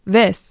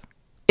This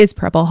is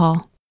Preble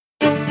Hall.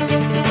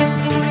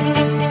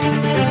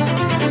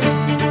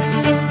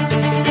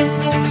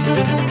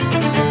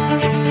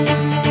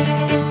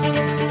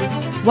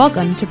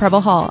 Welcome to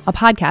Preble Hall, a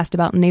podcast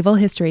about naval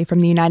history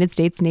from the United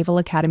States Naval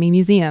Academy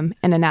Museum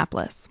in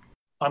Annapolis.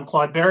 I'm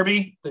Claude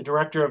Barabee, the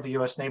director of the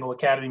U.S. Naval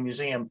Academy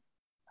Museum.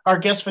 Our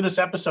guest for this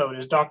episode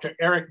is Dr.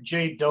 Eric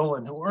J.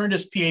 Dolan, who earned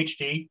his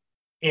PhD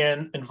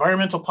in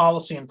environmental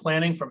policy and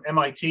planning from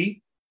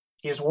MIT.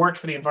 He has worked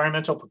for the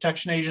Environmental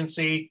Protection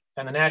Agency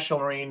and the National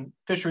Marine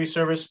Fisheries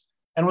Service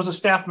and was a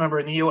staff member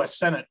in the U.S.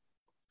 Senate.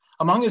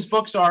 Among his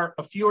books are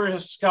A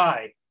Furious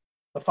Sky,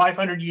 The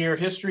 500-Year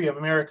History of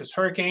America's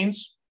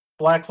Hurricanes,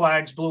 Black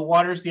Flags, Blue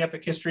Waters, The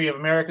Epic History of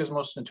America's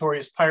Most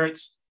Notorious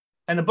Pirates,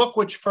 and the book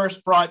which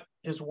first brought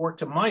his work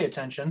to my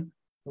attention,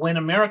 When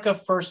America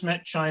First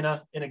Met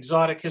China, An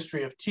Exotic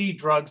History of Tea,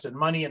 Drugs, and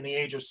Money in the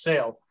Age of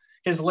Sail.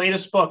 His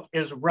latest book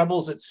is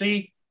Rebels at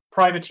Sea,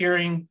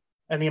 Privateering,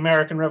 and the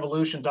American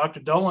Revolution.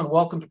 Dr. Dolan,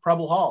 welcome to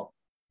Preble Hall.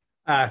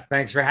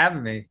 Thanks for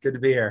having me. Good to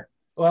be here.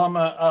 Well,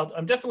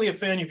 I'm definitely a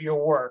fan of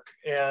your work,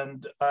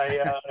 and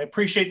I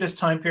appreciate this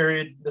time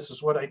period. This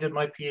is what I did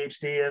my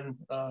PhD in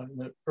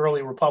the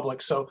early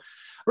Republic. So I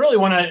really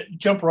want to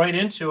jump right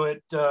into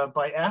it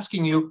by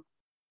asking you,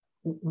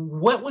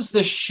 what was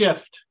the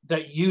shift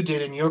that you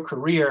did in your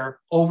career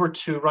over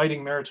to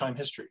writing maritime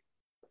history?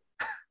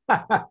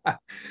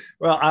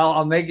 Well,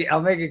 I'll make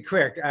it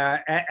quick.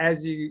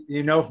 As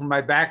you know from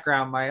my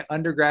background, my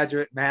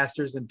undergraduate,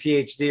 master's, and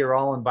PhD are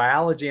all in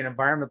biology and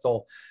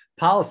environmental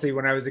policy.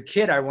 When I was a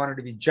kid, I wanted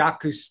to be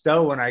Jacques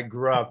Cousteau when I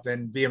grew up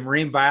and be a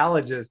marine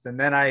biologist. And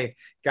then I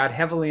got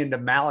heavily into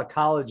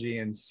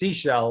malacology and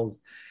seashells.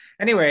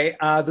 Anyway,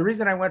 the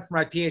reason I went for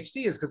my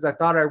PhD is because I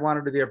thought I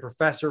wanted to be a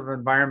professor of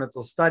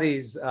environmental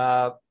studies.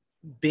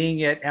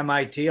 Being at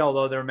MIT,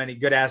 although there are many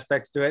good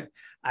aspects to it,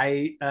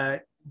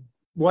 I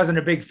wasn't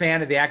a big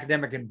fan of the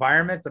academic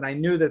environment. And I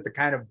knew that the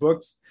kind of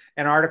books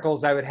and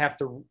articles I would have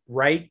to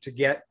write to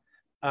get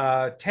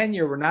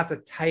tenure were not the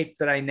type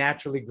that I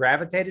naturally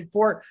gravitated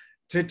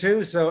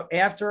to. So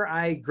after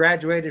I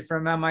graduated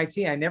from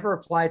MIT, I never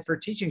applied for a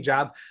teaching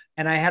job.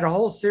 And I had a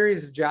whole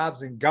series of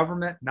jobs in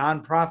government,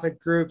 nonprofit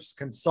groups,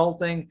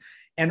 consulting,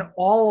 and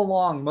all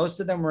along, most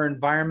of them were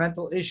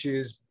environmental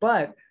issues,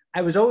 but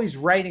I was always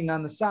writing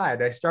on the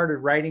side. I started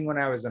writing when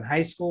I was in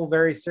high school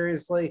very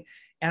seriously,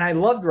 and I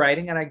loved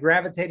writing, and I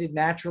gravitated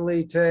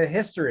naturally to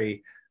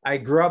history. I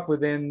grew up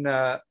within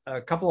a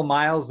couple of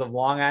miles of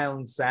Long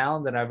Island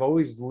Sound, and I've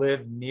always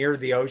lived near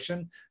the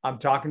ocean. I'm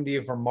talking to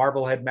you from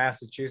Marblehead,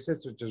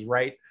 Massachusetts, which is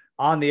right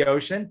on the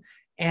ocean.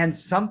 And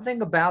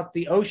something about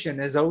the ocean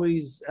has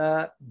always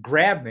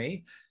grabbed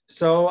me.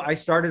 So I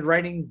started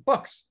writing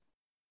books.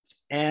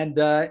 And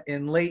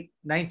in late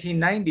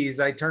 1990s,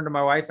 I turned to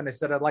my wife and I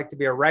said, I'd like to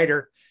be a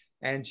writer.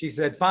 And she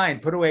said, fine,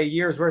 put away a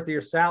year's worth of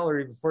your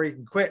salary before you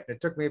can quit.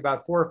 It took me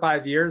about 4 or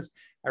 5 years.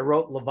 I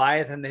wrote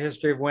Leviathan, the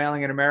History of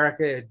Whaling in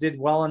America. It did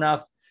well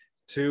enough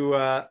to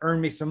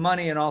earn me some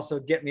money and also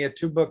get me a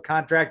 2-book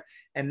contract.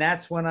 And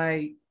that's when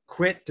I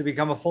quit to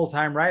become a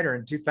full-time writer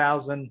in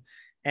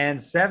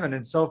 2007.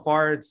 And so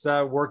far it's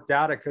worked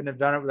out. I couldn't have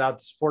done it without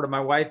the support of my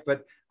wife,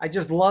 but I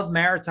just love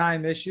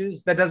maritime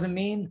issues. That doesn't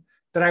mean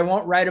that I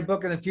won't write a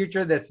book in the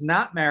future that's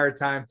not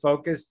maritime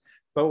focused.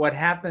 But what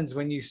happens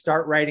when you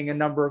start writing a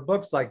number of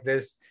books like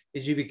this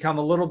is you become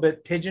a little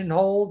bit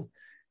pigeonholed.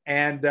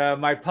 And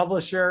my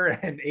publisher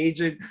and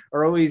agent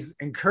are always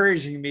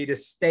encouraging me to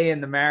stay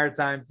in the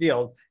maritime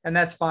field. And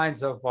that's fine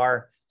so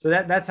far. So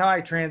that's how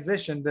I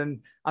transitioned. And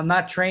I'm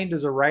not trained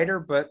as a writer,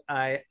 but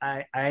I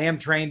am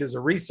trained as a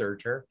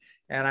researcher.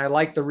 And I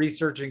like the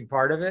researching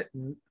part of it.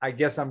 And I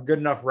guess I'm a good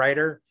enough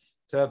writer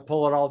to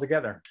pull it all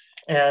together.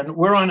 And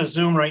we're on a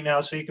Zoom right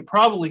now, so you can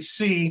probably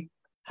see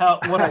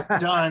what I've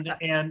done.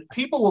 And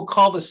people will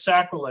call this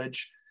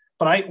sacrilege.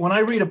 But when I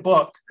read a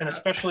book, and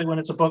especially when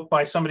it's a book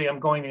by somebody I'm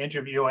going to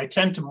interview, I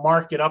tend to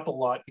mark it up a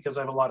lot because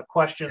I have a lot of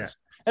questions.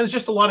 Yeah. And there's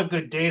just a lot of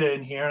good data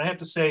in here. And I have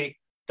to say,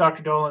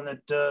 Dr. Dolan,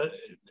 that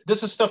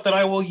this is stuff that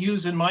I will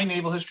use in my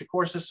naval history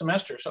course this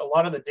semester. So a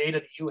lot of the data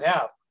that you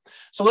have.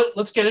 So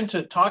let's get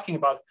into talking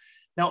about.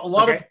 Now, a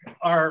lot of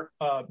our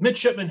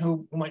midshipmen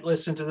who might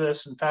listen to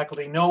this and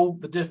faculty know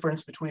the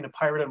difference between a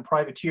pirate and a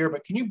privateer,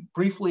 but can you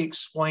briefly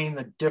explain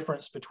the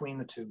difference between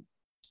the two?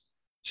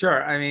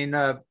 Sure. I mean,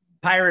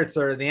 pirates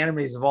are the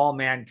enemies of all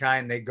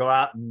mankind. They go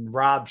out and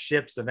rob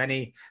ships of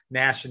any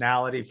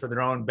nationality for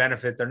their own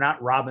benefit. They're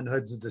not Robin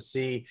Hoods of the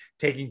sea,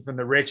 taking from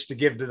the rich to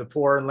give to the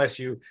poor, unless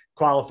you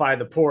qualify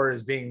the poor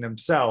as being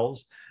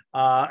themselves.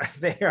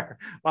 They are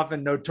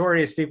often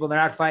notorious people. They're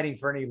not fighting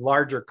for any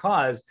larger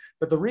cause.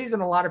 But the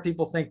reason a lot of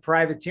people think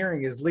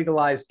privateering is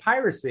legalized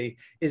piracy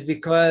is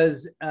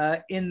because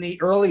in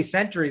the early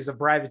centuries of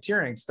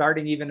privateering,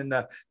 starting even in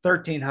the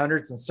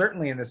 1300s and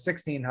certainly in the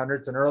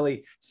 1600s and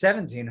early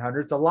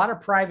 1700s, a lot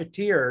of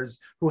privateers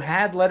who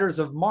had letters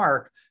of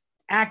marque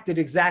acted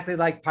exactly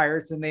like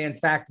pirates, and they in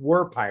fact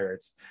were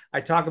pirates.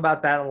 I talk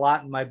about that a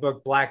lot in my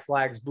book, Black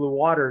Flags, Blue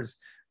Waters,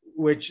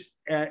 which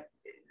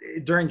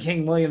during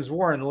King William's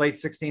War in the late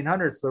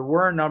 1600s, there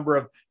were a number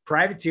of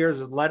privateers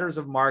with letters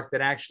of marque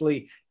that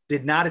actually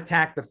did not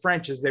attack the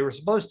French as they were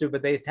supposed to,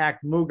 but they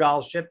attacked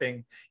Mughal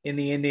shipping in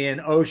the Indian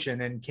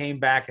Ocean and came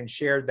back and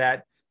shared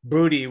that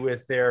booty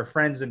with their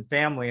friends and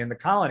family in the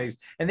colonies.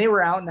 And they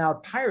were out and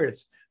out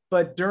pirates.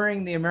 But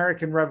during the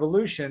American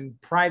Revolution,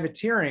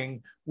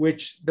 privateering,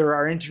 which there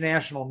are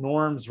international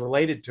norms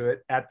related to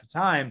it at the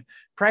time,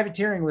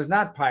 privateering was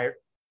not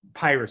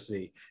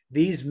piracy.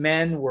 These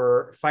men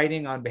were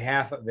fighting on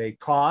behalf of a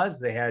cause.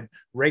 They had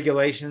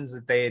regulations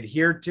that they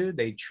adhered to.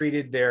 They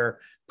treated their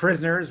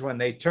prisoners when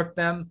they took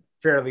them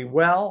fairly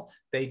well.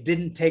 They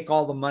didn't take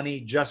all the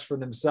money just for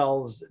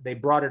themselves. They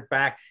brought it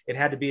back. It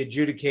had to be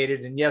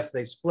adjudicated. And yes,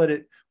 they split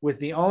it with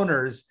the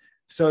owners.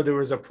 So there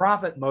was a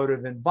profit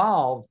motive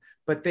involved,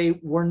 but they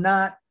were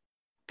not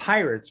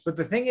pirates. But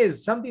the thing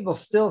is, some people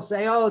still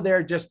say, oh,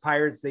 they're just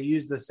pirates. They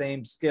use the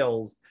same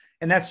skills.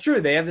 And that's true.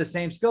 They have the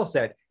same skill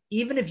set.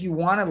 Even if you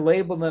want to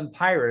label them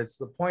pirates,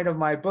 the point of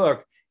my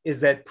book is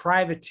that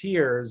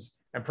privateers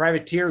and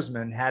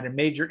privateersmen had a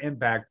major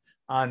impact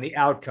on the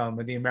outcome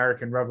of the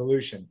American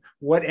Revolution,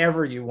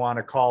 whatever you want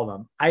to call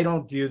them. I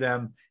don't view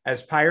them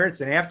as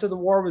pirates. And after the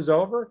war was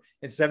over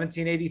in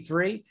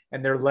 1783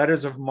 and their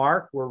letters of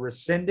marque were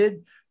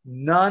rescinded,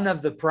 none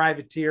of the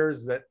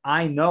privateers that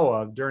I know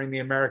of during the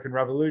American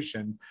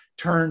Revolution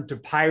turned to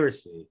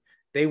piracy.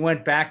 They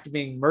went back to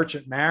being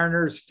merchant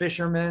mariners,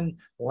 fishermen,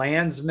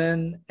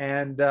 landsmen,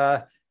 and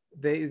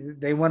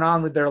they went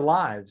on with their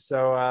lives.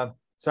 So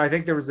I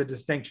think there was a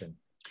distinction.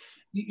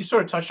 You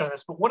sort of touched on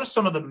this, but what are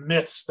some of the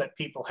myths that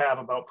people have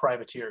about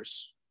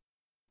privateers?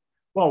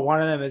 Well, one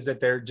of them is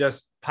that they're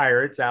just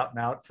pirates out and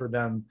out for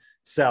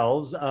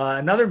themselves.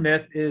 Another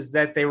myth is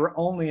that they were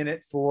only in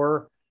it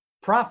for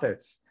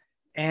profits.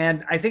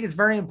 And I think it's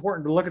very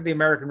important to look at the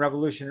American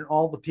Revolution and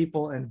all the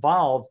people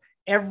involved.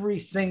 Every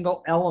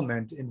single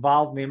element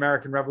involved in the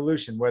American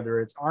Revolution, whether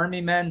it's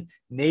Army men,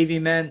 Navy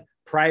men,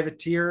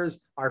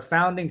 privateers, our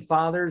founding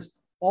fathers,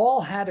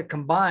 all had a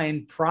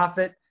combined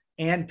profit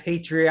and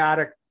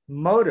patriotic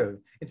motive.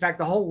 In fact,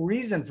 the whole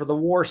reason for the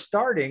war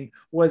starting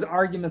was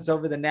arguments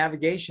over the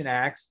Navigation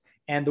Acts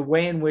and the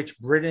way in which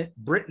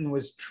Britain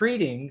was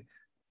treating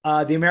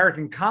the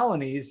American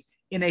colonies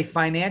in a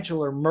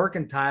financial or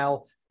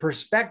mercantile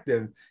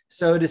perspective.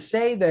 So to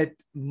say that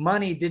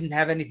money didn't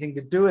have anything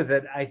to do with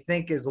it, I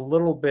think is a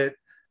little bit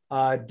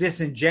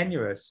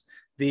disingenuous.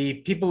 The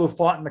people who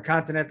fought in the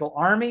Continental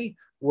Army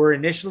were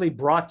initially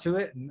brought to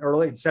it in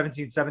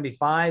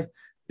 1775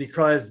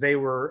 because they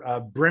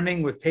were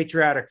brimming with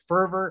patriotic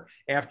fervor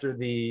after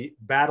the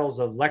battles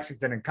of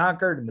Lexington and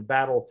Concord and the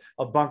Battle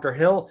of Bunker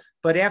Hill.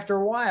 But after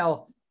a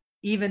while,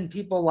 even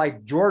people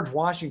like George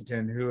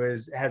Washington, who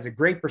has a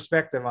great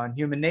perspective on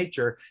human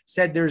nature,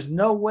 said there's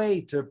no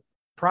way to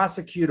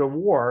prosecute a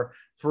war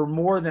for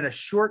more than a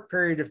short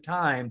period of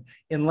time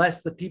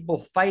unless the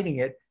people fighting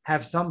it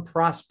have some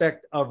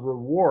prospect of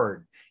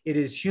reward. It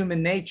is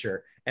human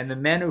nature. And the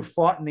men who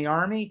fought in the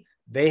army,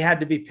 they had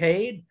to be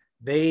paid.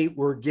 They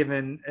were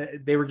given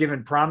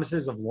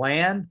promises of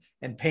land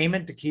and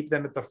payment to keep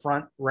them at the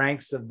front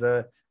ranks of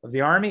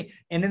the army.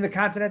 And in the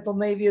Continental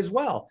Navy as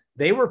well,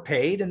 they were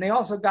paid, and they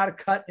also got a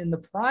cut in the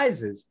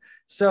prizes.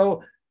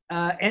 So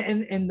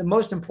and the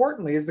most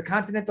importantly is the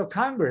Continental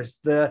Congress,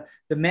 the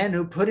men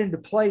who put into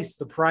place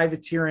the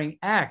Privateering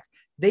Act.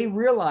 They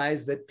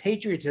realized that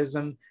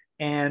patriotism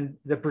and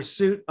the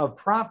pursuit of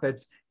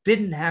profits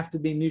didn't have to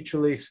be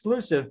mutually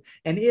exclusive.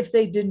 And if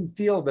they didn't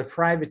feel that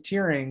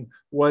privateering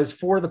was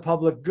for the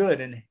public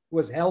good and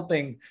was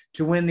helping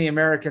to win the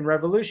American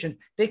Revolution,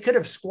 they could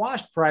have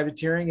squashed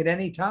privateering at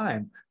any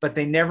time, but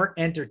they never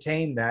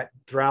entertained that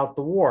throughout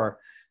the war.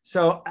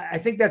 So I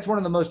think that's one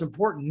of the most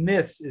important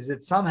myths, is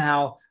that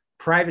somehow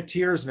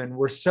privateersmen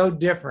were so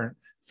different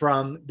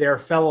from their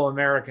fellow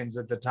Americans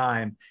at the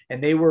time,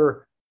 and they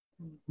were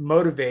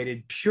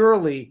motivated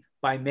purely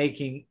by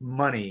making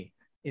money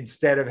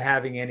instead of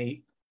having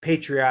any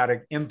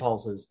patriotic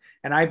impulses.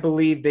 And I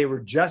believe they were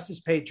just as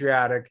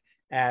patriotic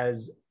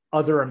as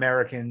other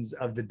Americans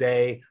of the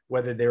day,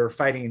 whether they were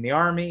fighting in the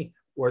Army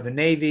or the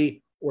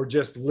Navy or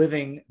just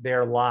living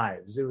their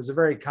lives. It was a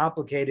very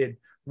complicated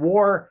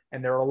war,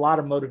 and there were a lot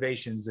of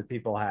motivations that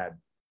people had.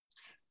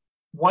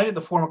 Why did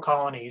the former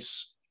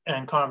colonies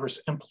and Congress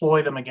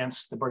employ them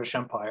against the British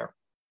Empire?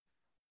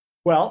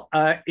 Well,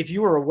 if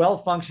you were a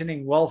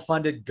well-functioning,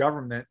 well-funded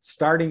government,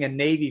 starting a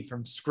navy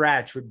from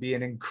scratch would be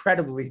an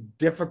incredibly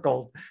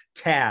difficult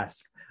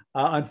task.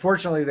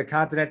 Unfortunately, the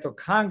Continental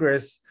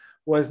Congress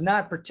was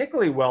not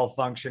particularly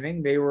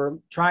well-functioning. They were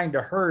trying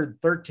to herd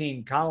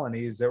 13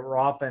 colonies that were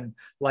often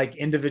like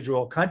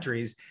individual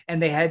countries,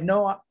 and they had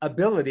no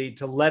ability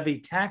to levy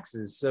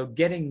taxes. So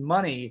getting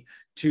money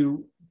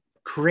to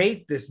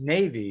create this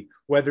navy,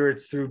 whether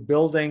it's through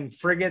building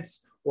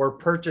frigates or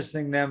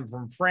purchasing them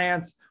from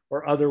France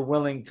or other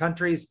willing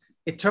countries,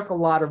 it took a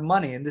lot of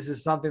money. And this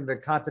is something the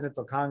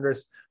Continental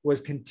Congress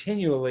was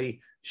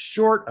continually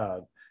short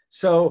of.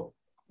 So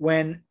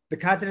when the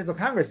Continental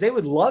Congress, they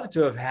would love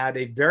to have had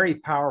a very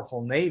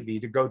powerful Navy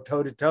to go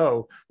toe to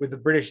toe with the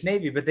British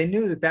Navy, but they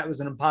knew that that was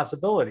an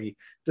impossibility.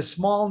 The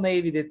small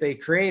Navy that they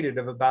created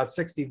of about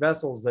 60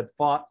 vessels that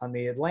fought on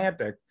the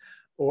Atlantic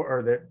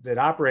or that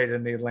operated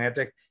in the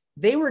Atlantic,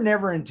 they were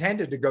never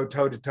intended to go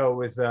toe to toe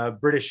with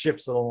British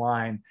ships of the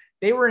line.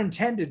 They were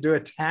intended to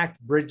attack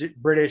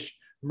British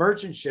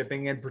merchant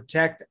shipping and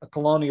protect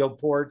colonial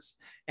ports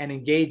and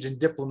engage in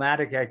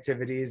diplomatic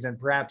activities and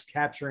perhaps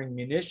capturing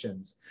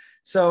munitions.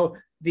 So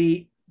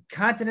the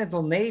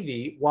Continental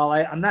Navy, while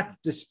I'm not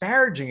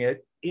disparaging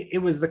it,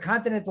 it was the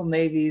Continental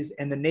Navy's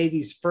and the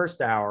Navy's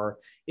first hour.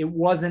 It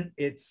wasn't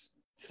its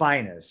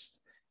finest.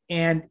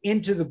 And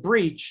into the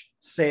breach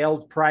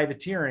sailed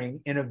privateering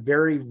in a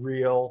very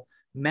real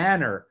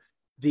manner.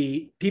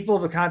 The people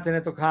of the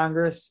Continental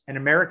Congress and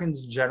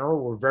Americans in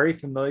general were very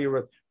familiar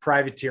with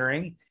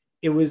privateering.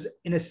 It was,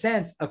 in a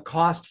sense, a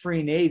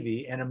cost-free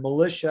Navy and a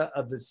militia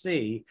of the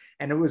sea.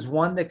 And it was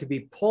one that could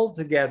be pulled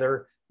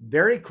together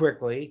very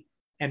quickly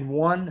and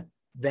one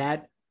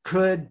that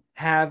could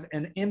have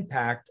an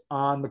impact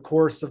on the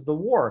course of the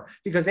war.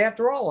 Because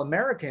after all,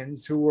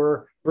 Americans who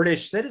were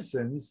British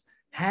citizens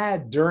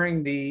had,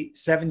 during the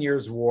 7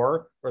 Years'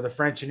 War or the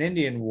French and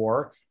Indian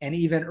War, and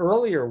even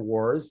earlier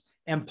wars,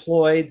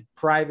 employed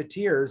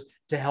privateers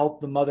to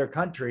help the mother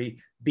country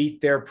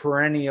beat their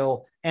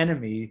perennial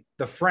enemy,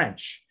 the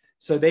French.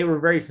 So they were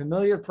very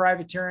familiar with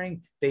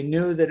privateering. They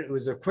knew that it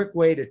was a quick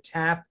way to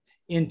tap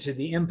into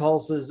the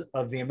impulses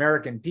of the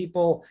American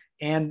people,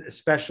 and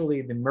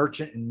especially the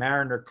merchant and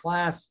mariner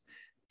class,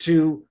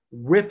 to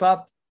whip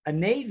up a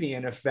navy,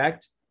 in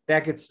effect,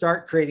 that could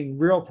start creating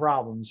real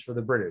problems for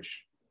the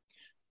British.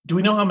 Do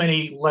we know how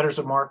many letters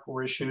of marque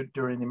were issued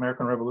during the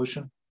American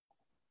Revolution?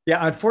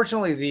 Yeah,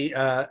 unfortunately,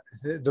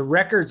 the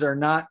records are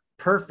not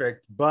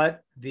perfect,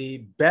 but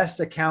the best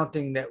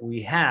accounting that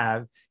we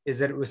have is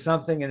that it was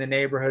something in the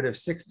neighborhood of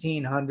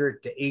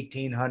 1,600 to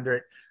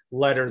 1,800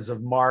 letters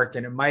of marque,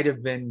 and it might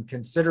have been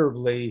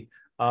considerably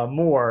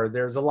more.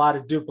 There's a lot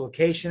of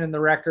duplication in the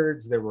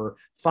records. There were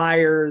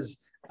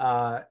fires.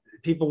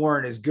 People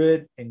weren't as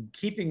good in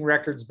keeping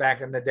records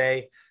back in the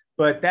day,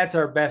 but that's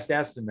our best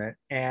estimate.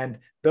 And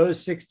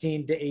those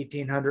 16 to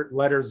 1,800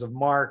 letters of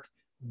marque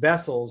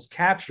vessels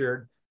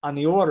captured on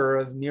the order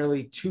of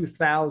nearly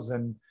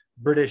 2,000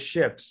 British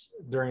ships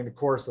during the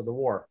course of the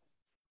war.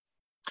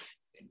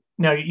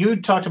 Now, you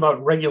talked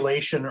about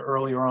regulation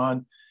earlier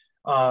on.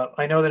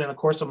 I know that in the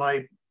course of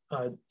my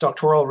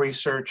doctoral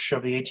research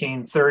of the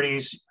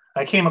 1830s,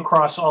 I came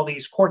across all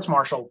these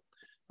courts-martial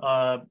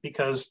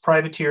because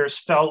privateers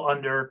fell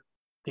under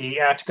the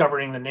act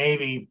governing the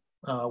Navy,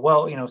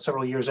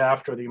 several years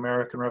after the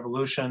American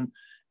Revolution.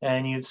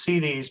 And you'd see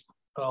these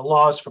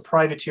laws for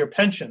privateer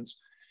pensions.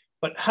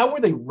 But how were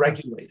they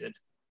regulated?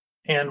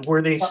 And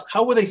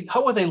how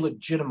were they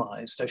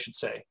legitimized, I should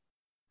say?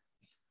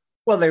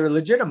 Well, they were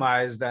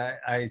legitimized,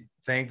 I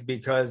think,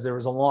 because there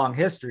was a long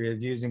history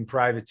of using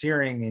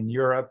privateering in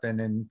Europe and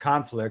in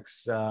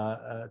conflicts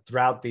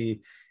throughout the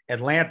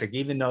Atlantic,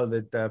 even though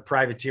the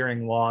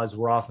privateering laws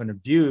were often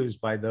abused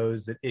by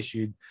those that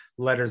issued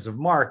letters of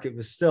marque. It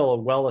was still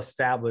a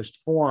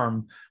well-established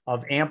form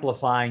of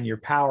amplifying your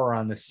power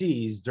on the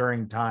seas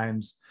during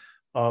times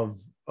of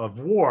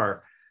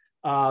war.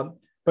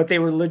 But they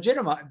were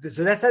legitimized.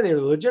 So that's how they were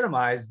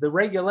legitimized. The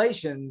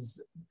regulations,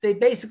 they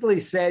basically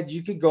said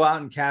you could go out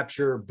and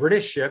capture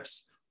British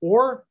ships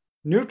or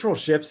neutral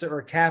ships that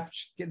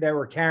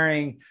were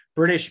carrying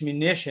British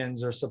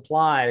munitions or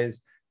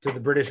supplies to the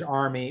British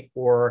Army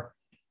or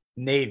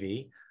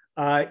Navy.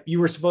 You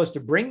were supposed to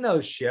bring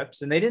those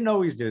ships, and they didn't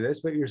always do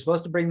this, but you were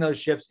supposed to bring those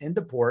ships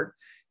into port.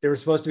 There was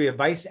supposed to be a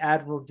vice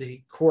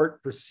admiralty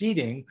court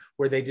proceeding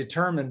where they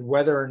determined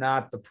whether or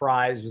not the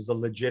prize was a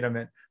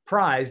legitimate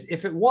prize.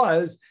 If it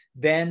was,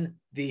 then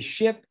the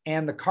ship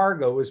and the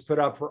cargo was put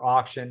up for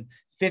auction.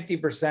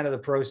 50% of the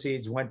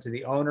proceeds went to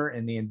the owner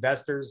and the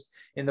investors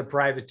in the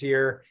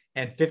privateer,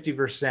 and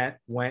 50%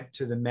 went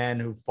to the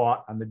men who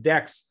fought on the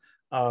decks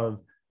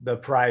of the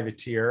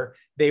privateer.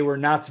 They were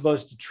not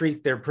supposed to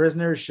treat their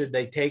prisoners, should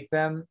they take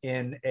them,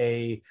 in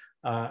a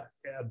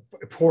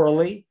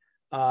poorly.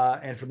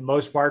 And for the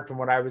most part, from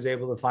what I was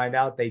able to find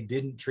out, they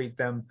didn't treat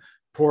them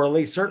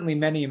poorly. Certainly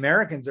many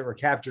Americans that were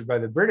captured by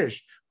the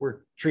British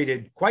were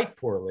treated quite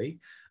poorly.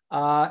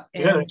 You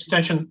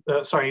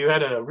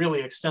had a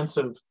really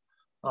extensive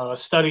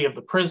study of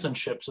the prison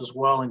ships as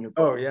well in your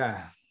book. Oh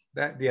yeah.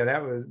 That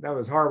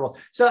was horrible.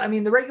 So, I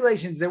mean, the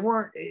regulations, there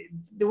weren't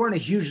a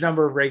huge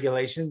number of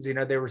regulations. You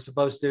know,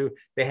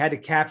 they had to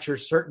capture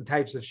certain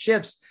types of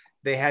ships.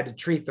 They had to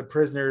treat the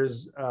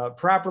prisoners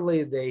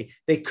properly.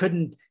 They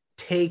couldn't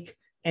take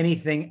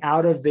anything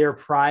out of their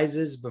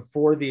prizes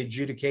before the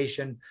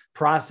adjudication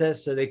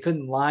process. So they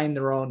couldn't line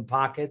their own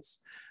pockets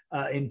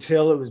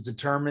until it was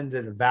determined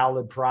that a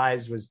valid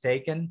prize was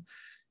taken.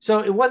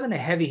 So it wasn't a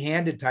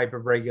heavy-handed type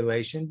of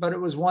regulation, but it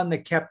was one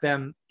that kept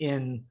them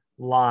in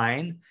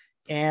line.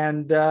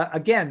 And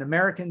again,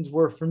 Americans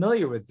were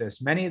familiar with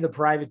this. Many of the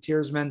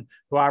privateersmen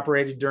who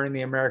operated during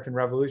the American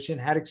Revolution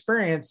had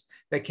experience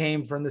that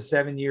came from the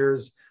 7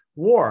 Years'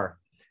 War.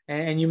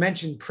 And you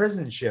mentioned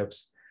prison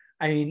ships.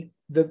 I mean,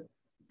 the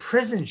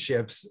prison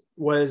ships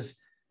was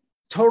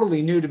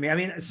totally new to me. I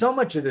mean, so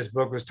much of this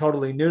book was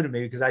totally new to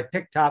me because I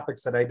picked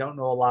topics that I don't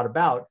know a lot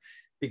about,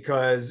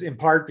 because in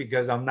part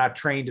because I'm not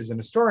trained as an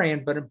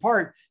historian, but in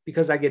part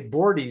because I get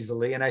bored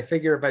easily. And I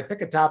figure if I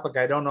pick a topic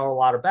I don't know a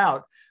lot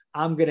about,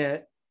 I'm going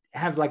to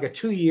have like a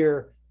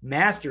 2-year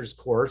master's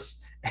course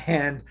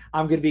and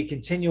I'm going to be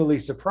continually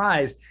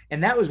surprised.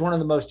 And that was one of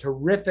the most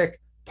horrific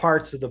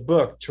parts of the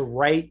book to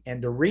write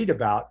and to read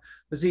about,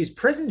 was these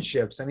prison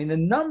ships. I mean, the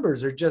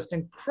numbers are just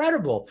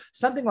incredible.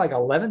 Something like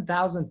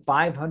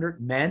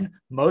 11,500 men,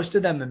 most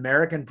of them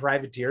American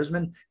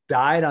privateersmen,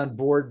 died on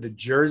board the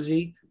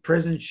Jersey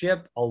prison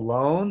ship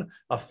alone,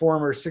 a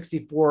former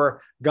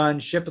 64-gun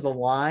ship of the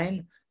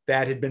line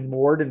that had been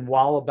moored in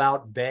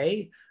Wallabout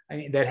Bay. I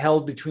mean, that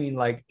held between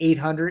like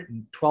 800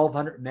 and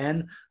 1,200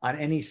 men on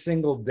any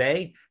single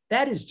day.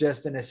 That is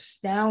just an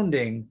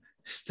astounding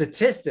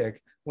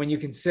statistic when you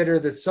consider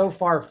that so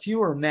far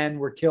fewer men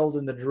were killed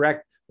in the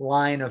direct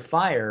line of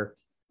fire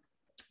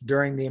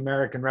during the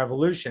American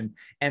Revolution.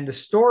 And the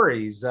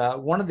stories,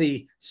 one of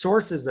the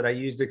sources that I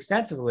used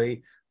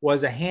extensively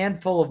was a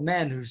handful of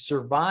men who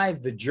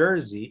survived the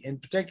Jersey, in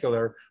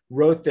particular,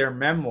 wrote their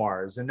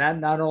memoirs. And that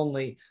not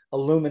only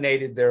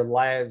illuminated their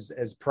lives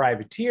as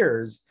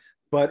privateers,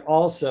 but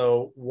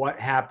also what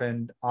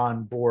happened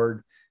on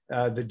board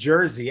the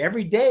Jersey.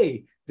 Every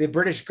day, the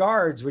British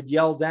guards would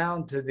yell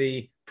down to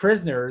the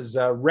prisoners,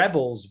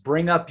 rebels,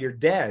 bring up your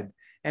dead.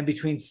 And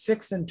between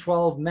 6 and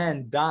 12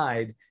 men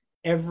died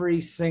every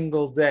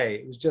single day.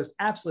 It was just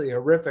absolutely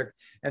horrific.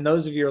 And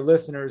those of your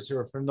listeners who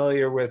are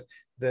familiar with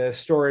the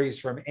stories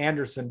from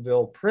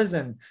Andersonville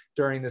prison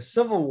during the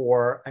Civil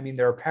War, I mean,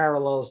 there are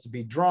parallels to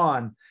be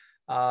drawn.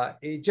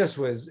 It just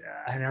was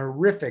an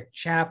horrific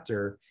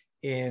chapter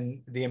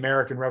in the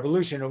American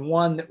Revolution, and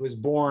one that was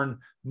born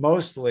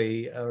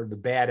mostly, or the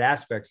bad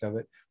aspects of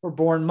it, were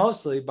born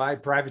mostly by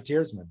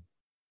privateersmen.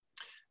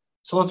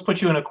 So let's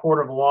put you in a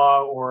court of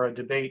law or a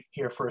debate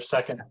here for a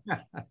second.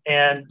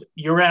 And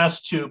you're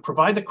asked to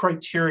provide the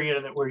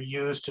criteria that were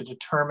used to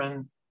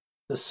determine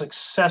the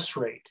success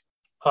rate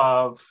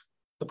of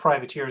the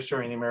privateers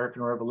during the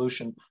American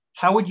Revolution.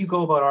 How would you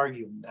go about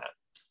arguing that?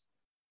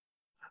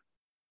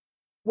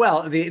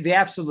 Well, the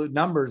absolute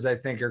numbers, I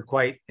think, are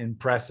quite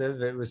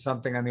impressive. It was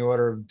something on the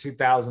order of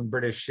 2,000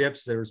 British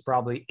ships. There was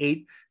probably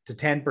 8 to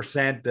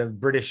 10%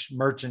 of British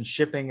merchant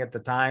shipping at the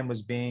time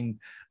was being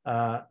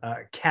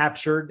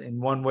captured in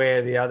one way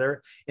or the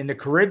other. In the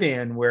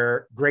Caribbean,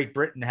 where Great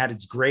Britain had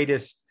its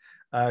greatest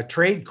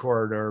trade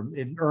corridor,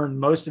 it earned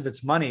most of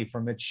its money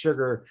from its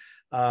sugar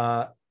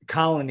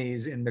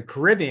colonies in the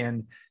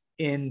Caribbean.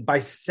 By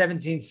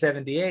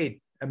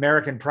 1778,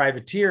 American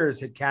privateers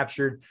had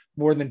captured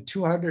more than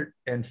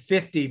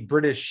 250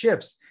 British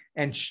ships,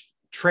 and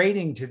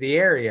trading to the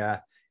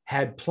area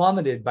had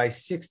plummeted by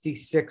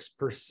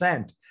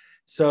 66%.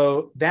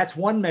 So that's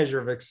one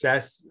measure of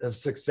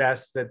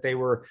success, that they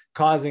were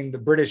causing the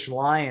British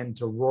lion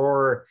to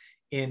roar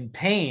in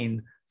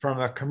pain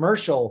from a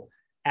commercial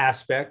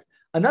aspect.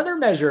 Another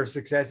measure of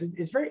success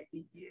is very,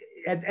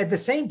 at the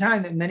same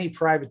time that many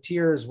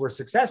privateers were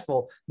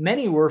successful,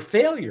 many were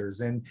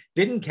failures and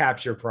didn't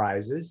capture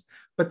prizes.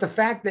 But the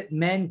fact that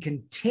men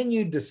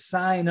continued to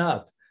sign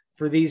up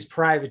for these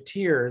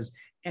privateers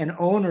and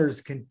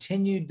owners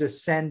continued to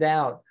send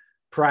out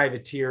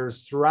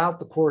privateers throughout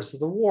the course of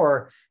the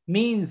war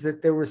means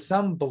that there was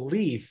some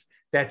belief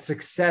that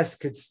success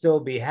could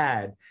still be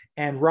had.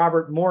 And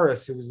Robert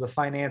Morris, who was the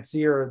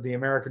financier of the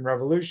American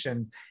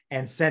Revolution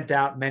and sent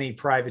out many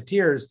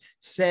privateers,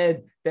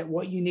 said that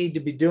what you need to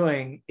be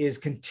doing is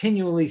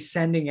continually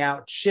sending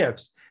out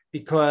ships,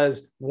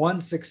 because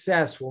one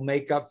success will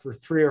make up for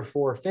 3 or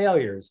 4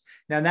 failures.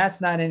 Now, that's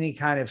not any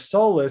kind of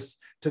solace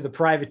to the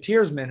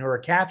privateersmen who are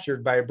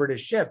captured by a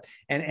British ship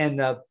and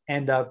end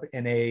up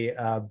in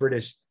a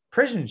British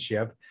prison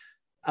ship.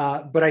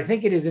 But I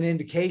think it is an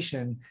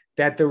indication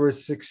that there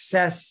was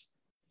success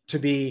to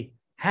be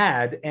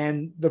had.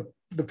 And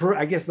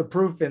I guess the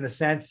proof, in a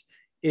sense,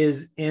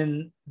 is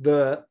in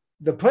the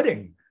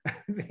pudding.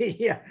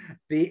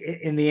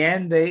 In the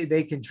end,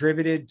 they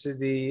contributed to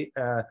the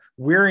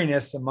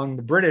weariness among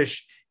the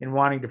British in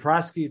wanting to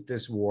prosecute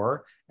this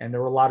war. And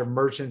there were a lot of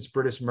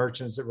British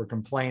merchants that were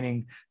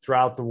complaining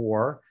throughout the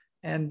war.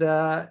 And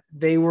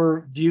they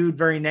were viewed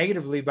very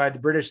negatively by the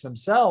British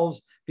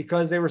themselves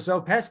because they were so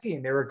pesky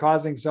and they were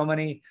causing so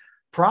many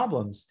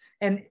problems.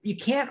 And you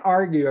can't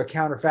argue a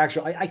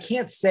counterfactual. I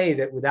can't say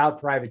that without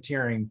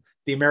privateering,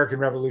 the American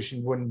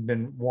Revolution wouldn't have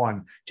been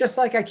won. Just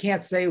like I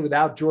can't say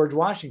without George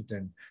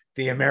Washington,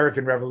 the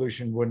American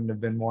Revolution wouldn't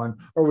have been won,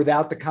 or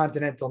without the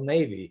Continental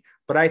Navy.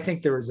 But I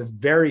think there is a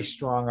very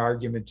strong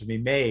argument to be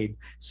made,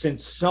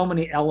 since so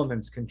many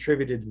elements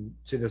contributed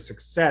to the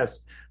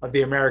success of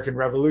the American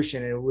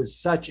Revolution. And it was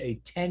such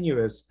a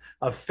tenuous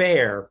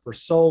affair for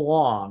so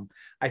long.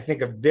 I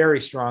think a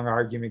very strong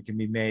argument can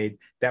be made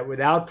that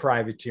without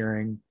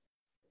privateering,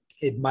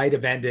 it might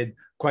have ended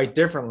quite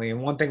differently.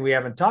 And one thing we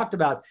haven't talked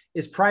about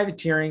is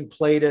privateering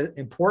played an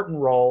important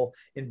role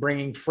in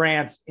bringing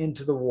France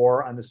into the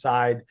war on the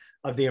side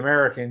of the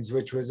Americans,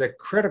 which was a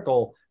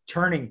critical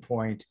turning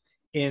point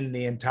in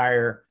the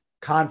entire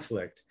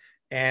conflict.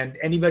 And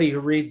anybody who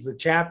reads the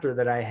chapter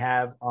that I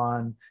have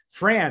on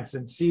France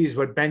and sees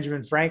what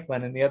Benjamin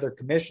Franklin and the other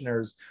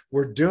commissioners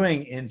were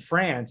doing in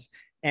France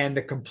and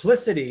the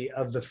complicity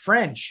of the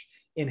French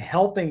in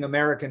helping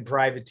American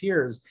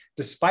privateers,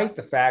 despite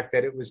the fact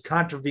that it was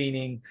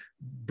contravening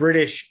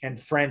British and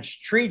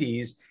French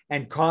treaties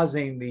and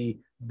causing the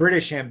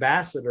British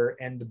ambassador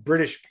and the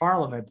British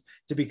Parliament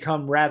to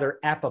become rather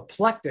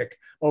apoplectic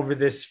over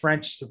this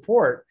French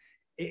support.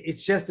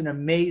 It's just an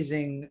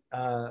amazing,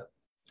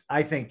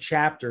 I think,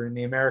 chapter in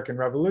the American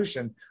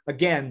Revolution.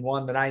 Again,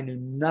 one that I knew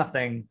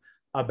nothing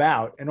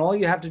about. And all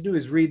you have to do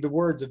is read the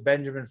words of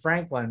Benjamin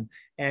Franklin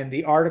and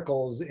the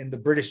articles in the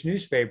British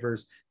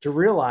newspapers to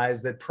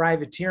realize that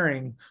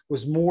privateering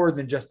was more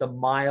than just a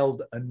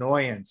mild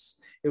annoyance.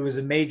 It was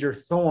a major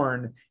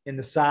thorn in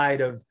the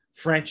side of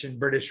French and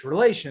British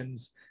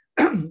relations.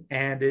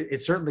 And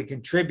it certainly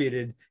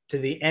contributed to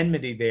the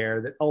enmity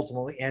there that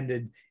ultimately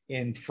ended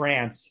in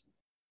France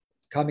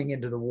coming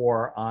into the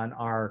war on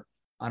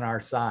our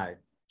side.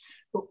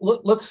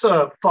 Let's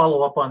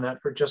follow up on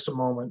that for just a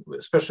moment,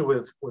 especially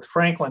with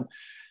Franklin,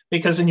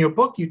 because in your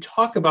book, you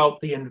talk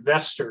about the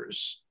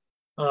investors.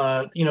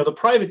 The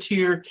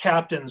privateer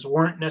captains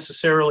weren't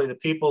necessarily the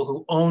people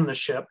who owned the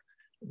ship.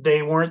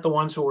 They weren't the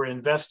ones who were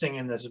investing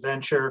in this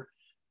venture.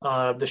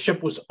 The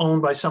ship was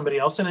owned by somebody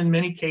else. And in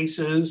many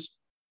cases,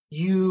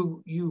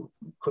 you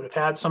could have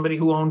had somebody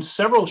who owned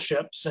several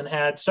ships and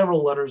had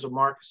several letters of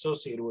marque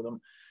associated with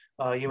them.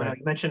 You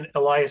mentioned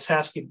Elias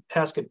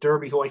Haskett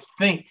Derby, who I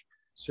think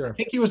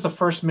he was the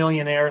first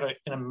millionaire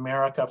in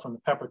America from the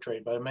pepper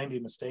trade, but I may be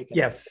mistaken.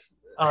 Yes.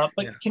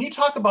 Can you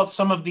talk about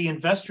some of the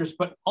investors,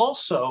 but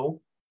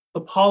also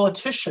the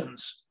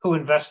politicians who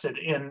invested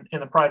in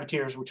the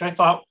privateers, which I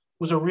thought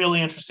was a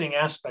really interesting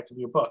aspect of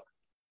your book?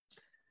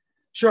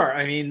 Sure.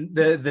 I mean,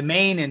 the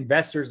main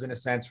investors, in a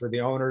sense, were the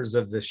owners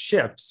of the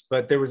ships,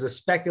 but there was a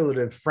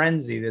speculative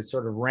frenzy that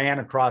sort of ran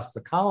across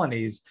the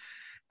colonies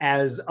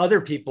as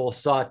other people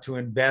sought to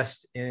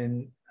invest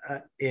in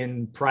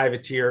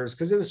privateers,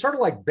 because it was sort of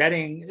like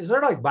betting. It was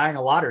sort of like buying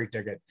a lottery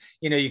ticket.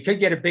 You could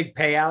get a big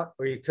payout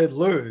or you could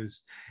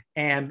lose.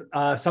 And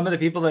some of the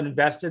people that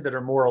invested that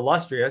are more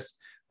illustrious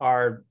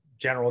are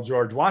General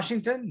George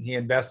Washington. He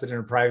invested in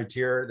a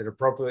privateer that,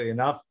 appropriately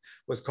enough,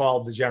 was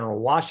called the General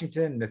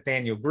Washington.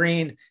 Nathaniel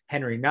Greene,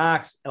 Henry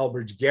Knox,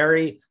 Elbridge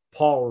Gerry,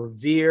 Paul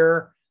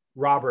Revere,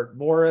 Robert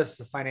Morris,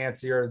 the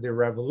financier of the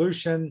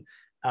Revolution,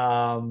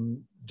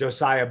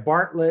 Josiah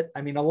Bartlett.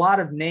 I mean, a lot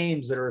of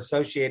names that are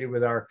associated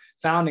with our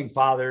founding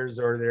fathers,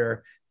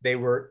 or they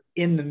were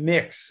in the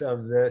mix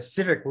of the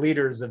civic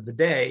leaders of the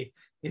day,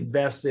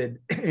 invested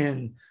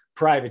in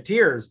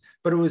privateers.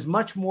 But it was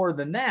much more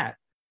than that.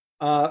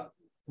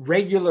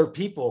 Regular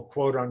people,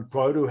 quote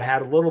unquote, who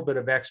had a little bit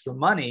of extra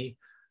money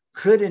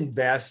could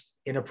invest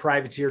in a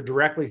privateer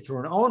directly through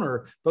an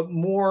owner. But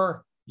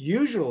more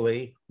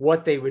usually,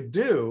 what they would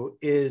do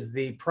is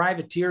the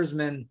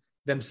privateersmen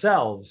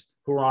themselves,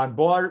 who were on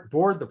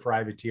board the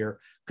privateer,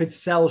 could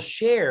sell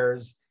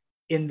shares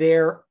in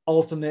their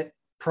ultimate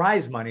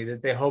prize money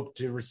that they hoped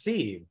to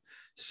receive.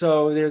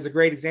 So there's a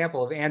great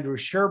example of Andrew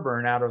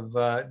Sherburne out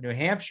of New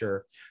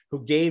Hampshire,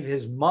 who gave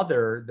his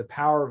mother the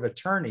power of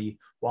attorney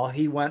while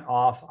he went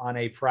off on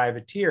a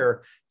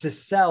privateer to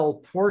sell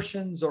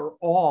portions or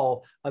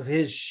all of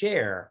his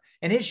share.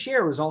 And his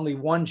share was only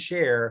one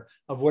share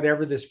of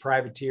whatever this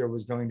privateer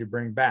was going to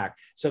bring back.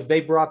 So if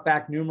they brought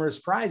back numerous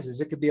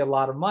prizes, it could be a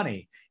lot of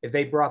money. If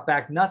they brought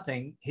back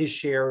nothing, his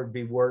share would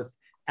be worth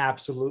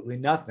absolutely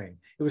nothing.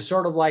 It was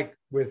sort of like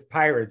with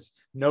pirates,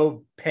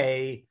 no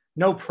pay,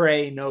 no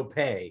prey, no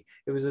pay.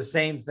 It was the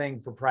same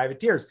thing for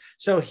privateers.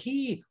 So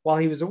while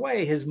he was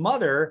away, his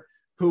mother,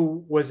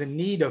 who was in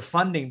need of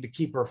funding to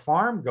keep her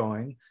farm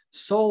going,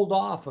 sold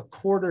off a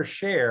quarter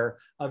share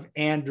of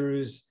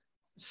Andrew's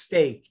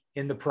stake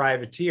in the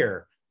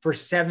privateer for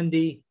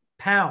 70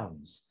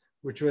 pounds,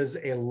 which was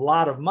a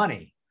lot of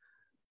money.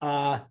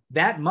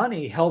 That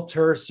money helped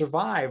her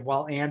survive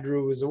while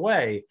Andrew was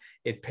away.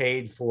 It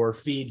paid for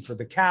feed for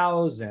the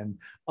cows and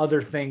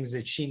other things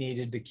that she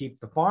needed to keep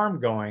the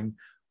farm going.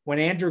 When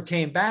Andrew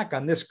came back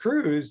on this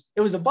cruise,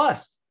 it was a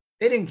bust.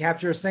 They didn't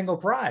capture a single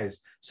prize.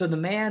 So the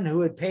man who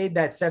had paid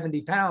that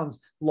 70 pounds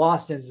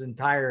lost his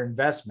entire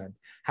investment.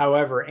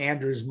 However,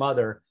 Andrew's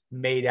mother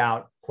made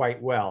out quite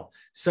well.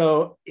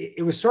 So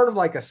it was sort of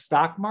like a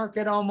stock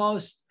market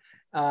almost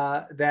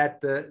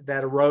that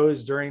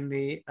arose during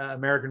the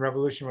American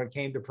Revolution when it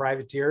came to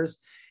privateers.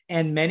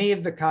 And many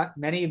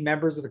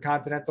members of the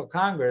Continental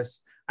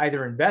Congress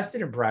either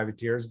invested in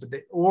privateers,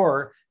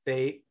 or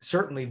they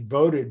certainly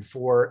voted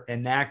for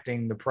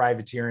enacting the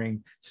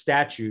privateering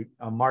statute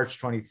on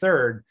March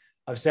 23rd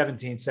of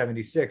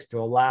 1776 to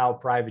allow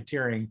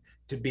privateering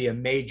to be a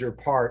major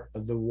part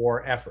of the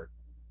war effort.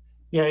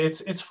 Yeah,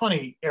 it's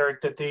funny,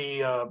 Eric, that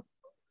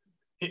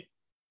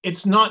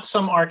it's not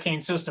some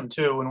arcane system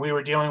too. When we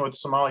were dealing with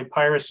Somali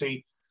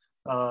piracy,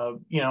 in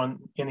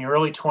the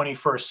early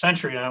 21st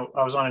century,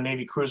 I was on a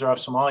Navy cruiser off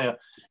Somalia,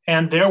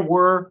 and there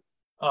were,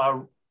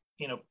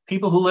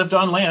 people who lived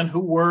on land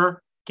who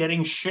were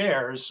getting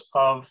shares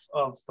of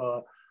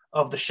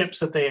the ships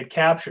that they had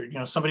captured.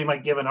 Somebody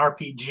might give an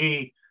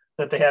RPG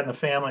that they had in the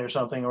family or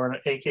something, or an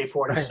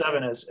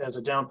AK-47 as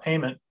a down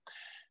payment.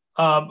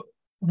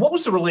 What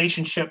was the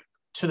relationship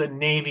to the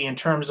Navy in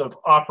terms of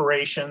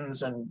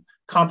operations and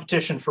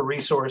competition for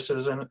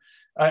resources? And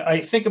I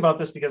think about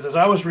this because as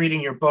I was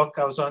reading your book,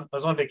 I was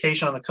on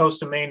vacation on the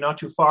coast of Maine, not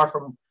too far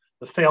from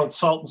the failed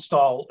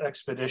Saltonstall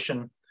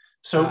expedition.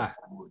 So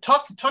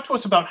talk to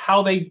us about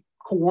how they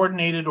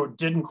coordinated or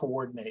didn't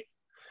coordinate.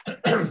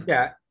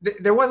 Yeah,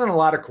 there wasn't a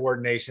lot of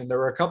coordination. There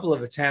were a couple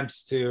of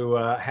attempts to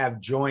have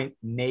joint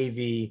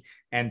Navy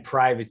and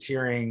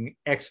privateering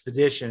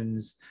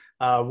expeditions.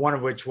 One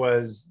of which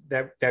was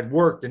that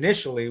worked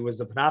initially was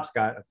the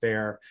Penobscot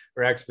affair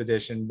or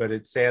expedition, but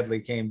it sadly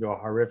came to a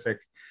horrific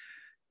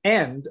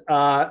end.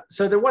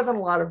 So there wasn't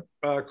a lot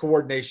of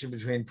coordination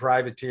between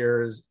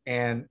privateers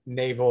and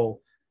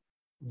naval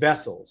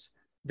vessels.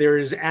 There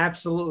is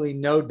absolutely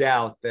no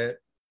doubt that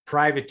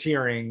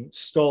privateering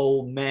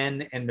stole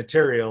men and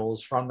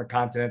materials from the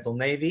Continental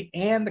Navy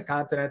and the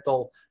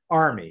Continental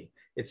Army.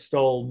 It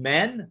stole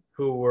men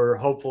who were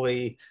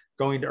hopefully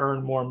going to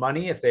earn more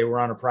money if they were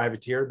on a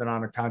privateer than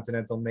on a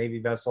Continental Navy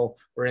vessel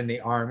or in the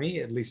Army.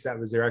 At least that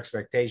was their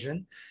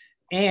expectation.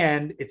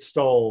 And it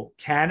stole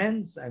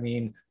cannons. I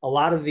mean, a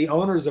lot of the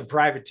owners of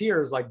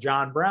privateers, like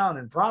John Brown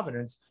in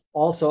Providence,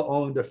 also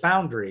owned a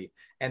foundry.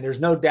 And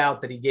there's no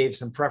doubt that he gave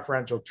some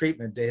preferential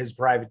treatment to his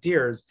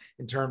privateers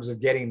in terms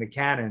of getting the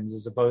cannons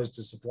as opposed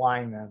to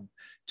supplying them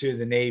to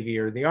the Navy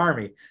or the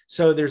Army.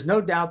 So there's no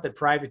doubt that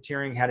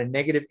privateering had a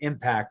negative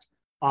impact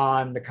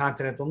on the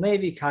Continental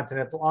Navy,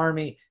 Continental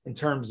Army in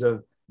terms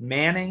of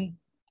manning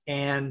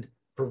and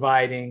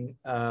providing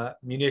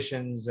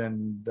munitions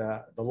and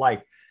the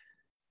like.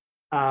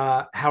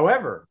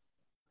 However,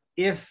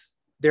 if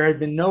there had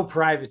been no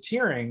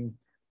privateering,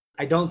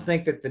 I don't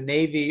think that the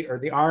Navy or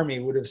the Army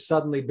would have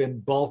suddenly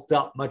been bulked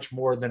up much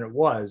more than it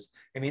was.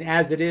 I mean,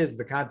 as it is,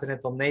 the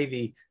Continental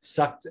Navy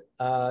sucked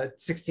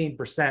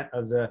 16%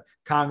 of the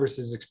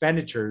Congress's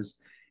expenditures.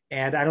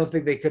 And I don't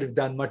think they could have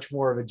done much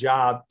more of a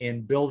job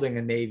in building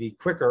a Navy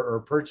quicker or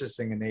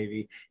purchasing a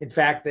Navy. In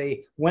fact,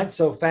 they went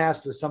so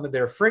fast with some of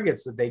their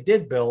frigates that they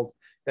did build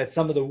that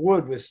some of the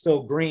wood was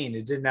still green.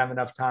 It didn't have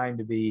enough time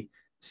to be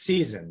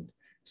seasoned.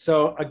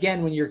 So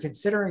again, when you're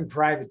considering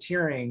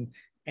privateering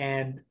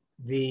and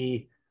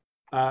the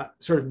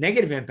sort of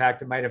negative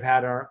impact it might have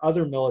had on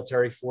other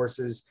military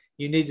forces,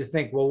 you need to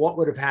think, well, what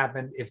would have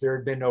happened if there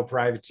had been no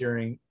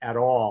privateering at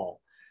all?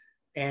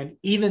 And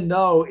even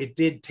though it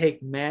did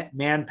take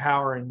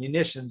manpower and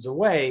munitions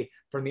away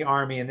from the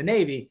Army and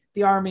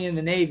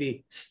the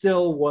Navy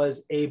still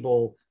was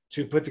able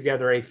to put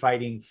together a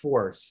fighting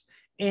force.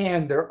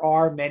 And there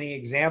are many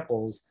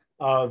examples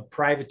of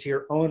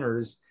privateer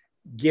owners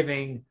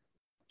giving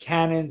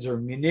cannons or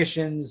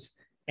munitions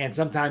and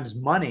sometimes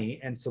money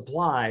and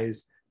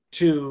supplies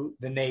to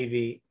the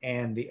Navy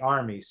and the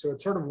Army. So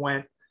it sort of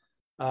went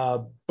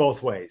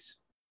both ways.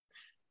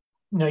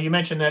 Now, you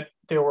mentioned that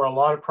there were a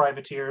lot of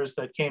privateers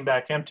that came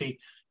back empty.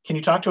 Can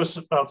you talk to us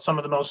about some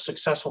of the most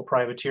successful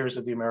privateers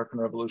of the American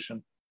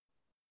Revolution?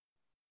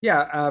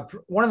 Yeah,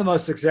 one of the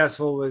most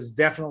successful was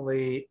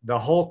definitely the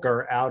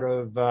Holker out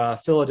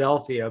of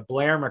Philadelphia.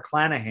 Blair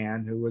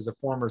McClanahan, who was a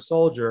former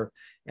soldier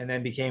and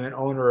then became an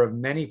owner of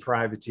many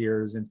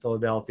privateers in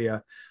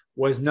Philadelphia,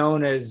 was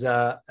known as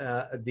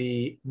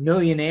the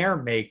millionaire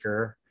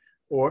maker,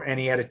 and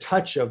he had a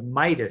touch of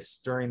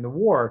Midas during the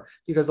war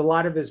because a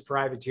lot of his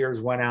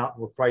privateers went out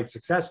and were quite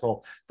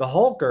successful. The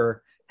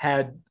Holker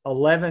had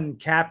 11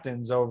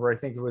 captains over, I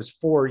think it was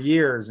 4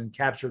 years, and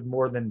captured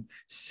more than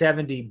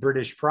 70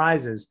 British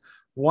prizes.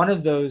 One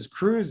of those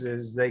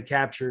cruises, they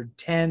captured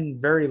 10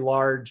 very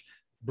large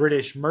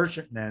British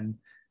merchantmen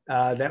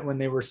that when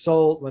they were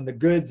sold, when the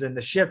goods and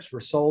the ships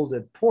were sold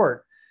at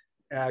port,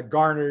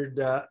 garnered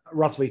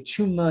roughly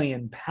 2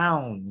 million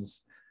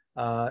pounds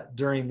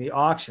during the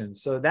auction.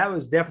 So that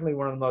was definitely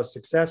one of the most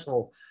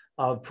successful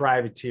of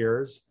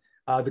privateers.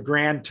 The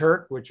Grand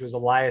Turk, which was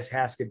Elias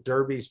Haskett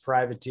Derby's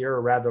privateer, a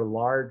rather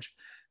large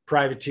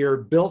privateer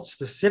built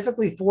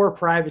specifically for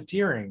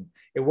privateering.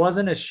 It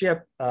wasn't a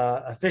ship,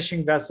 a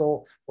fishing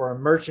vessel or a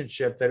merchant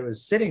ship that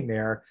was sitting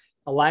there.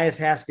 Elias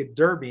Haskett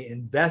Derby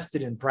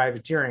invested in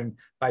privateering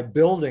by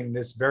building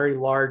this very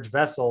large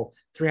vessel,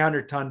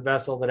 300-ton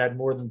vessel that had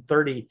more than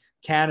 30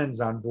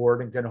 cannons on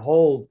board and could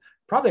hold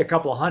probably a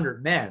couple of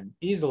hundred men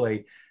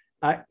easily.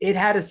 It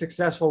had a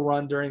successful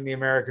run during the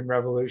American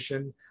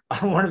Revolution.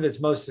 One of its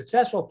most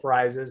successful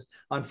prizes,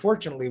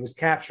 unfortunately, was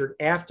captured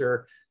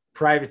after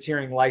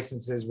privateering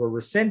licenses were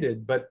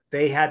rescinded, but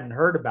they hadn't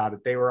heard about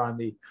it. They were on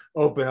the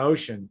open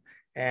ocean.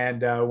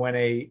 And when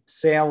a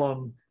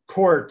Salem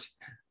court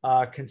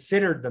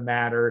considered the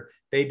matter,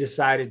 they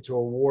decided to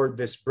award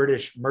this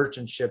British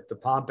merchant ship, the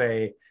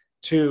Pompey,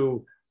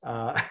 to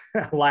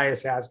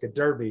Elias Haskett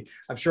Derby.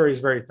 I'm sure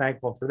he's very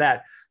thankful for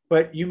that.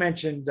 But you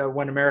mentioned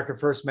when America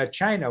first met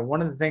China.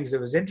 One of the things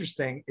that was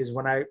interesting is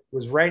when I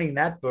was writing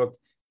that book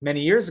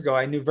many years ago,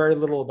 I knew very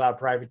little about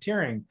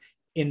privateering.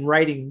 In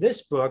writing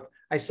this book,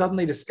 I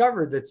suddenly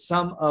discovered that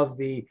some of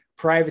the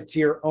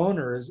privateer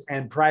owners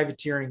and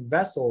privateering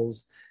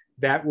vessels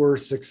that were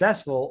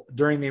successful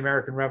during the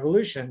American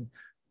Revolution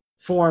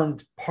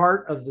formed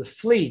part of the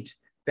fleet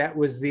that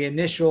was the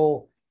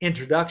initial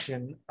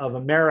introduction of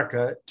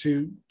America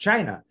to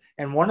China.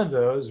 And one of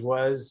those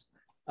was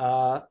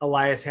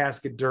Elias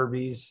Haskett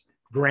Derby's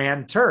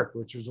Grand Turk,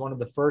 which was one of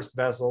the first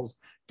vessels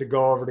to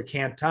go over to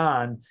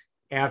Canton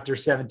after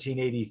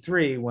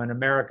 1783, when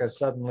America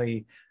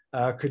suddenly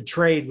could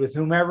trade with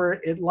whomever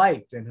it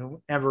liked and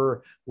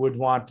whomever would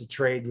want to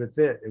trade with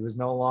it. It was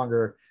no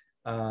longer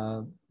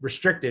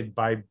restricted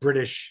by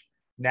British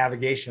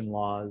navigation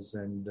laws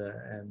and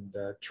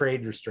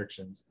trade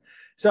restrictions.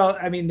 So,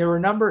 I mean, there were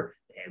a number,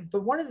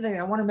 but one of the things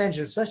I want to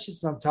mention, especially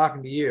since I'm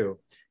talking to you,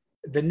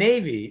 the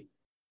Navy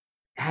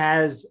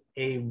has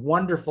a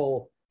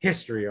wonderful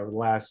history over the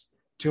last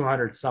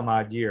 200 some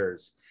odd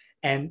years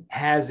and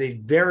has a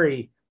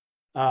very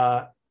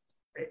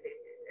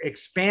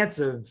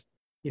expansive,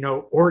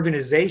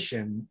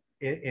 organization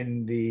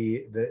in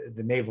the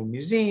naval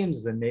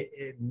museums, the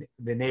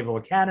Naval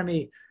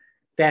Academy,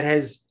 that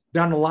has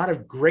done a lot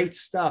of great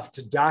stuff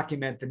to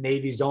document the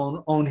Navy's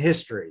own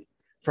history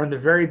from the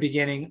very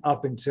beginning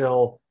up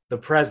until the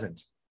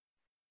present.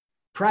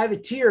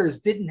 Privateers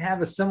didn't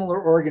have a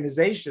similar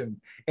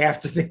organization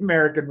after the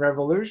American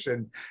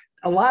Revolution.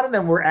 A lot of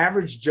them were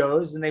average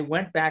Joes, and they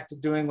went back to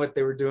doing what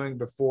they were doing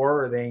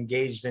before, or they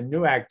engaged in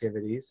new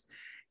activities.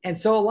 And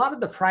so a lot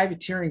of the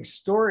privateering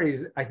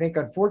stories, I think,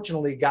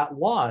 unfortunately got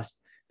lost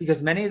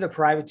because many of the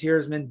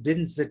privateersmen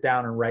didn't sit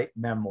down and write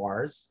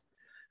memoirs.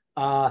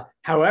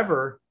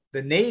 However,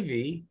 the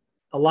Navy,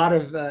 a lot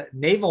of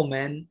naval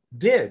men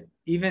did,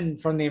 even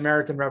from the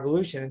American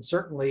Revolution, and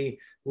certainly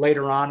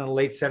later on in the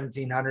late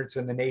 1700s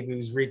when the Navy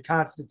was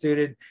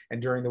reconstituted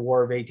and during the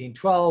War of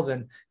 1812.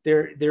 And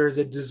there is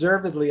a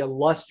deservedly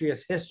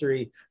illustrious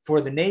history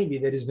for the Navy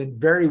that has been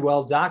very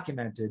well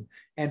documented.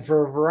 And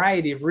for a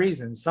variety of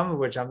reasons, some of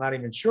which I'm not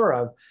even sure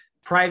of,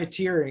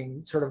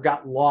 privateering sort of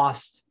got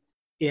lost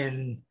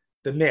in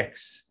the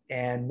mix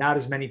and not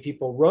as many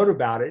people wrote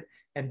about it.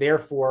 And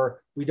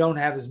therefore, we don't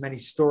have as many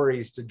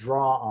stories to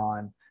draw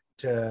on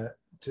to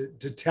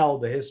tell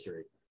the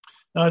history.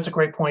 No, that's a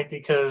great point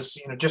because,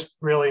 just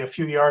really a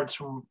few yards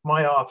from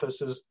my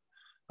office is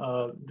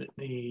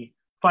the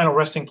final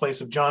resting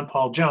place of John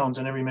Paul Jones,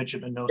 and every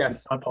midshipman knows who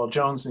John Paul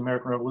Jones, the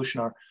American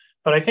Revolutionary.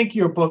 But I think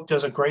your book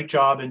does a great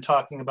job in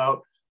talking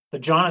about the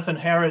Jonathan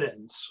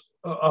Harridans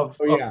of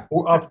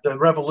the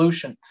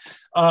Revolution.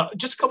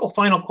 Just a couple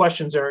final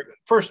questions, Eric.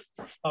 First,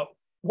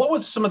 what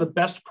were some of the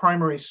best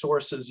primary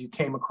sources you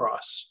came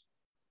across?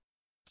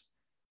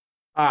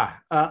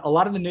 A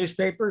lot of the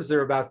newspapers, there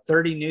were about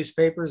 30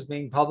 newspapers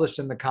being published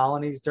in the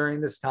colonies during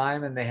this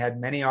time, and they had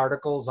many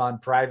articles on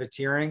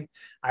privateering.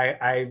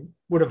 I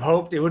would have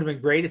hoped it would have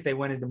been great if they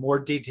went into more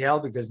detail,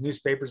 because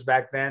newspapers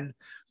back then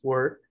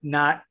were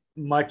not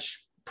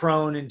much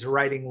prone into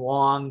writing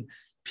long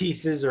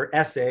pieces or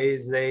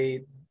essays.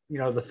 They,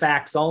 the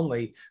facts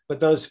only, but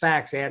those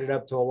facts added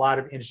up to a lot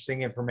of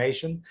interesting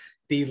information.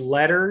 The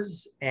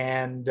letters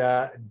and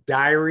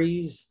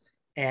diaries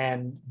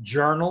and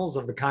journals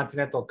of the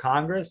Continental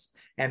Congress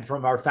and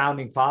from our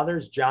founding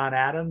fathers, John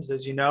Adams,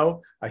 as you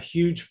know, a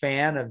huge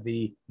fan of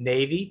the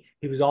Navy.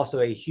 He was also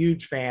a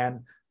huge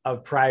fan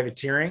of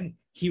privateering.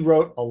 He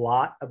wrote a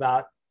lot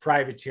about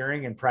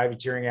privateering and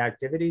privateering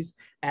activities,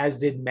 as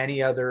did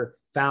many other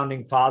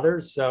founding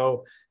fathers.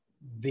 So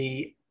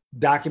the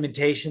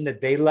documentation that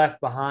they left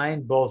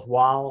behind, both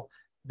while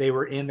they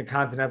were in the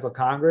Continental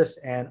Congress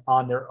and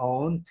on their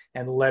own,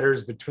 and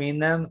letters between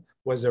them,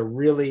 was a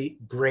really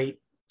great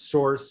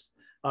source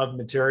of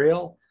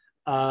material.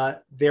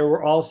 There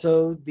were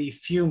also the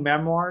few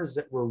memoirs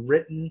that were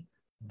written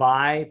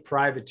by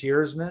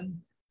privateersmen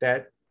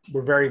that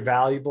were very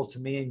valuable to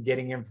me in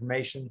getting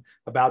information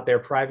about their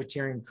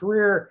privateering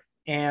career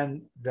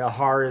and the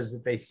horrors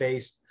that they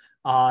faced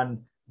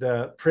on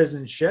the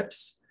prison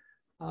ships.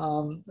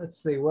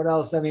 Let's see, what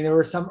else? I mean, there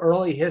were some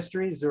early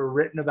histories that were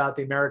written about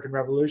the American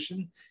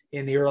Revolution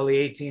in the early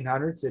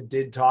 1800s that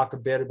did talk a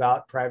bit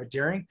about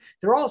privateering.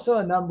 There were also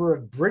a number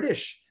of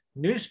British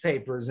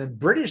newspapers and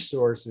British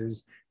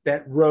sources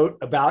that wrote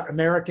about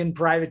American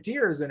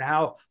privateers and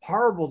how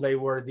horrible they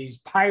were, these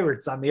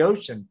pirates on the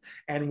ocean,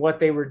 and what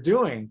they were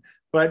doing.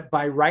 But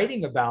by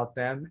writing about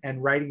them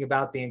and writing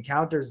about the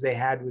encounters they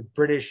had with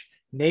British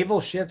naval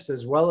ships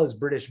as well as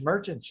British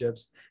merchant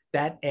ships,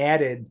 that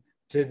added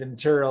to the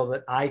material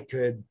that I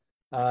could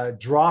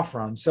draw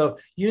from. So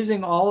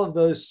using all of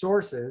those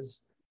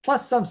sources,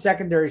 plus some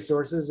secondary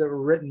sources that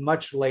were written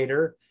much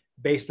later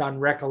based on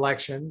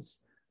recollections,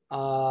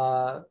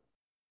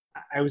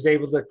 I was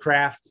able to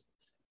craft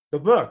the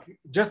book,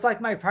 just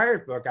like my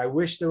pirate book, I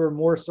wish there were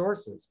more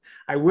sources.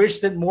 I wish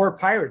that more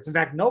pirates, in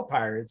fact, no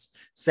pirates,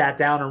 sat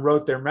down and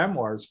wrote their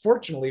memoirs.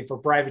 Fortunately for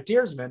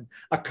privateersmen,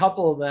 a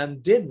couple of them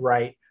did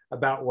write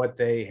about what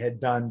they had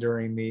done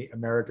during the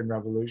American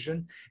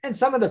Revolution. And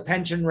some of the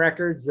pension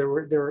records, there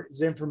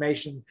was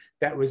information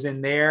that was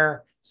in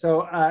there.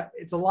 So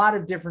it's a lot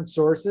of different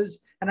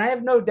sources. And I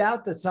have no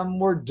doubt that some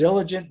more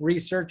diligent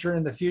researcher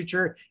in the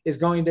future is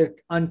going to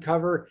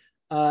uncover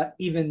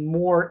even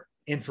more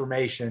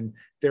information.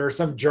 There are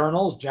some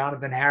journals,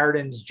 Jonathan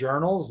Harridan's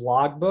journals,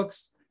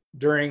 logbooks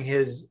during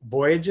his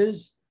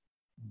voyages.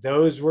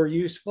 Those were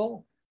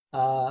useful.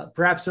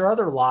 Perhaps there are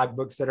other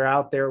logbooks that are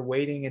out there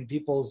waiting in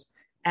people's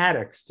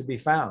attics to be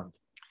found.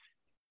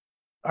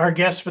 Our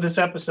guest for this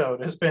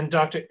episode has been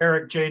Dr.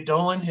 Eric J.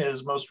 Dolan.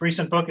 His most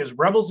recent book is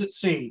Rebels at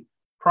Sea,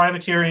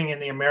 Privateering in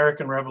the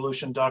American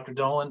Revolution. Dr.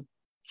 Dolan,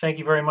 thank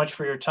you very much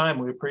for your time.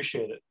 We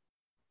appreciate it.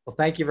 Well,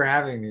 thank you for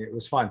having me. It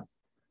was fun.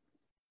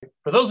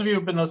 For those of you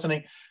who've been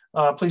listening,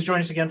 please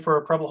join us again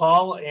for Preble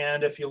Hall.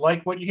 And if you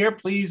like what you hear,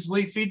 please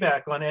leave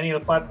feedback on any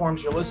of the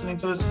platforms you're listening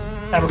to this.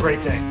 Have a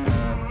great day.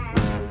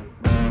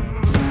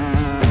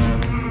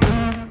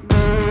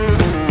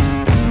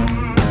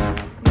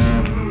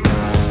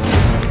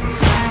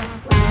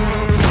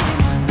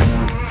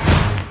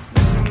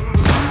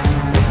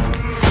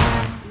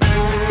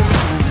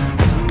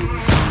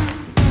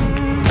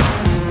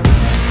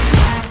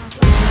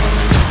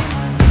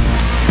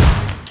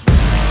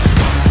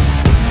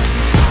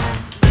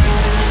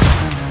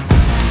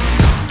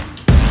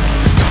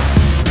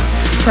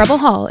 Preble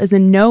Hall is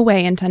in no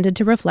way intended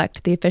to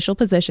reflect the official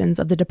positions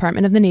of the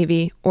Department of the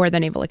Navy or the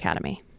Naval Academy.